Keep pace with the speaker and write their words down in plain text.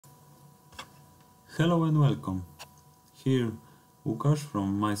Hello and welcome. Here Łukasz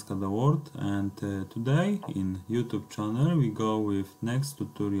from My SCADA World, and today in YouTube channel we go with next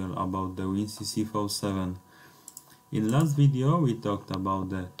tutorial about the WinCC V7. In last video we talked about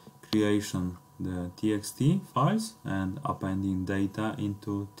the creation the TXT files and appending data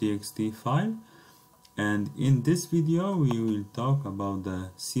into TXT file, and in this video we will talk about the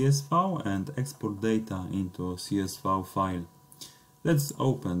CSV and export data into CSV file. Let's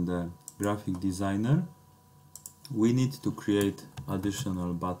open the graphic designer. We need to create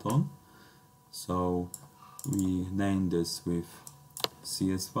additional button, so we name this with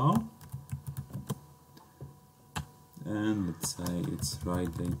CSV, and let's say it's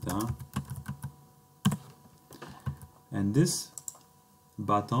write data, and this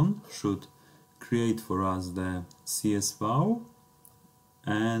button should create for us the CSV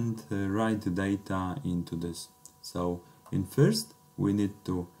and write the data into this. So in first we need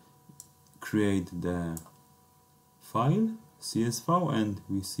to create the file CSV, and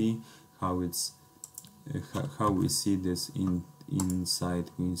we see how it's how we see this inside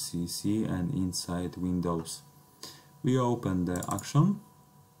WinCC and inside Windows. We open the action.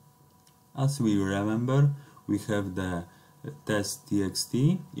 As we remember, we have the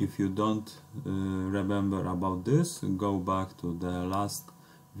test.txt. If you don't remember about this, go back to the last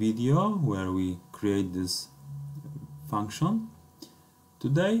video where we create this function.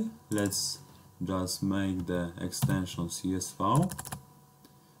 Today let's just make the extension CSV.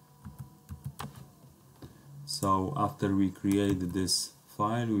 So after we create this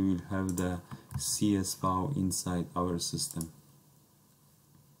file, we will have the CSV inside our system.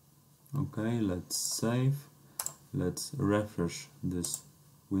 Okay, let's save. Let's refresh this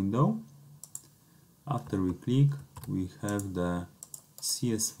window. After we click, we have the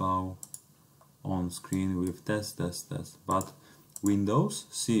CSV on screen with test, but Windows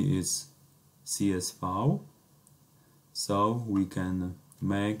see is CSV, so we can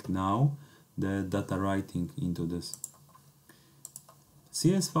make now the data writing into this.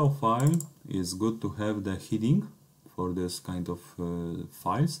 CSV file is good to have the heading for this kind of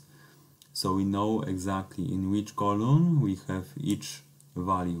files, so we know exactly in which column we have each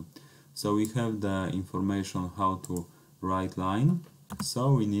value. So we have the information how to write line,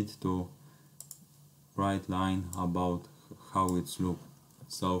 so we need to write line about how it's look.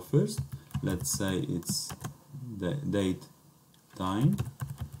 So first let's say it's the date time,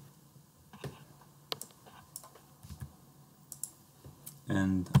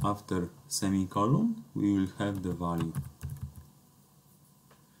 and after semicolon we will have the value.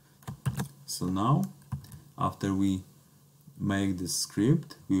 So now after we make the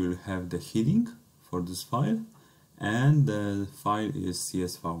script, we will have the heading for this file, and the file is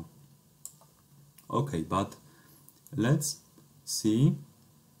CSV. Okay, but let's see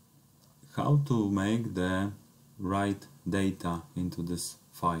how to make the write data into this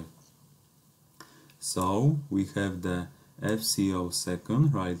file. So we have the FCO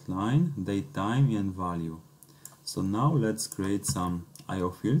second, write line, date time and value. So now let's create some IO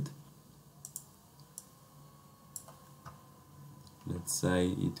field. Let's say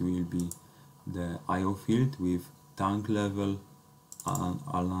it will be the IO field with tank level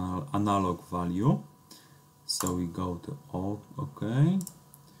analog value. So we go to OK,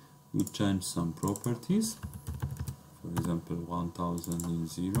 we change some properties, for example 1000 in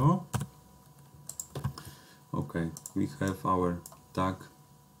 0. Okay, we have our tag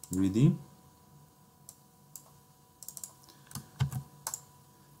ready.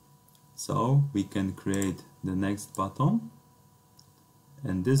 So we can create the next button,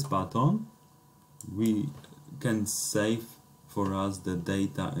 and this button we can save for us the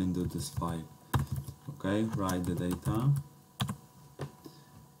data into this file. Okay, write the data,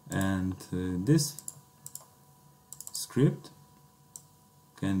 and this script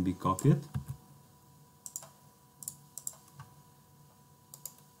can be copied.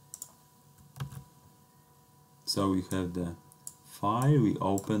 So we have the file, we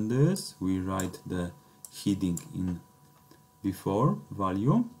open this, we write the heading in before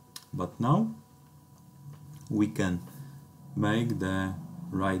value, but now we can make the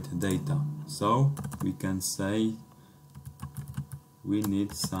write data. So we can say we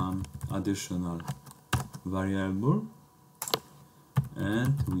need some additional variable,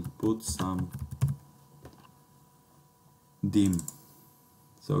 and we put some dim.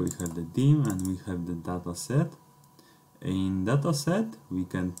 So we have the dim and we have the data set. In data set we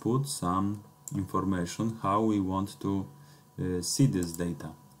can put some information how we want to see this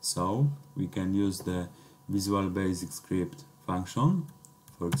data. So we can use the Visual Basic Script function,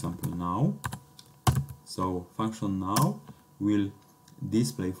 for example now. So function now will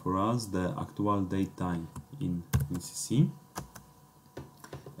display for us the actual date time in WinCC,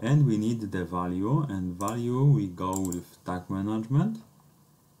 and we need the value, and value we go with tag management,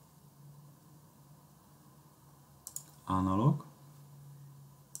 analog,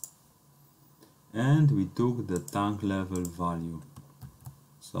 and we took the tag level value.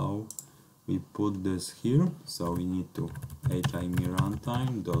 So we put this here, so we need to HMI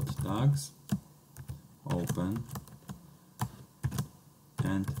runtime.tags, open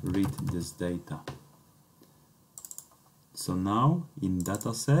and read this data. So now in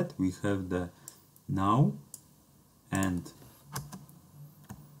dataset we have the now, and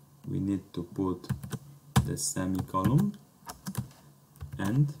we need to put the semicolon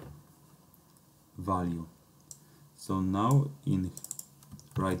and value. So now in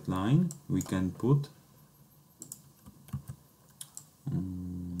right line we can put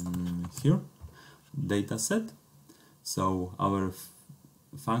here dataset. So our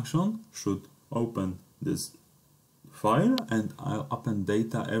function should open this file and open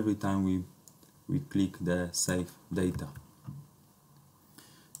data every time we click the save data.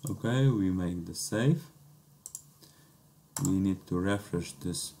 Okay, we make the save. We need to refresh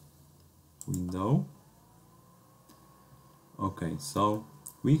this window. Okay, so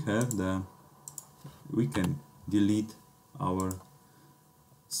we can delete our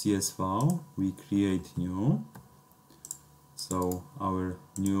CSV, we create new. So our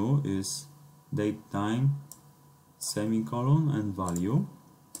new is date time, semicolon and value.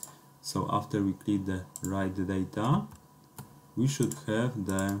 So after we click the write data, we should have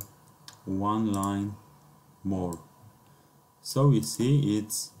the one line more. So we see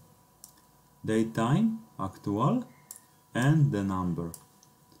it's date time, actual, and the number.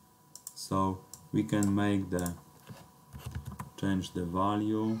 So we can make the change the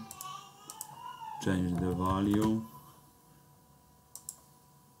value, change the value,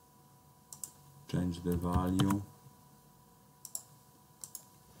 change the value,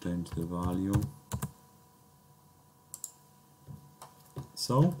 change the value.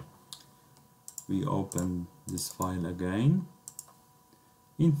 So we open this file again.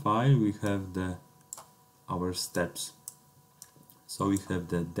 In file we have our steps. So we have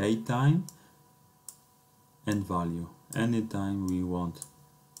the date time and value anytime we want.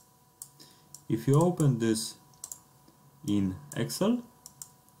 If you open this in Excel,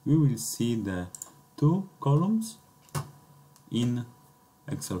 we will see the two columns in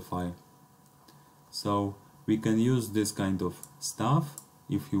Excel file. So we can use this kind of stuff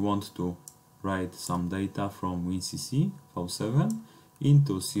if you want to write some data from WinCC V7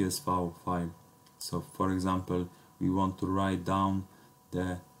 into CSV file. So for example, we want to write down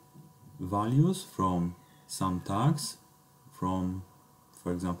the values from some tags from,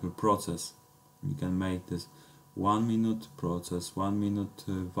 for example, process. We can make this 1 minute process, 1 minute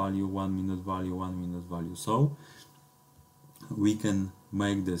value, 1 minute value, 1 minute value. So we can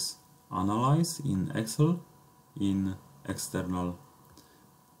make this analyze in Excel in external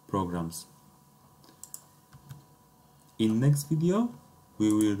programs. In next video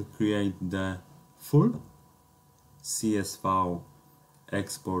we will create the full CSV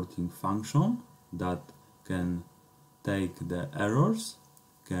exporting function that can take the errors,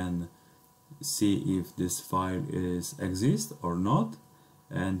 can see if this file exists or not,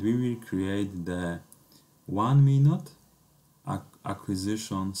 and we will create the 1 minute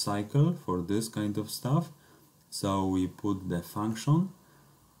acquisition cycle for this kind of stuff. So we put the function,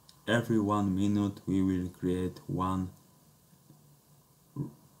 every 1 minute we will create one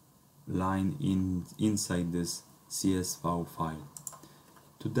line inside this CSV file.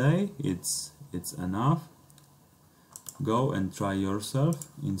 Today it's enough. Go and try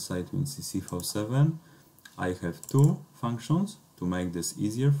yourself inside WinCC V7. I have two functions to make this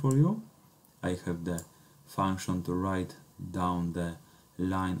easier for you. I have the function to write down the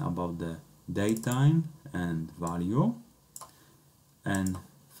line about the date time and value, and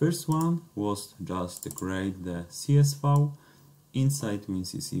first one was just to create the CSV inside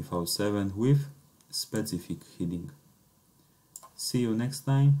WinCC V7 with specific heading. See you next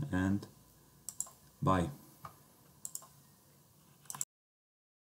time and bye.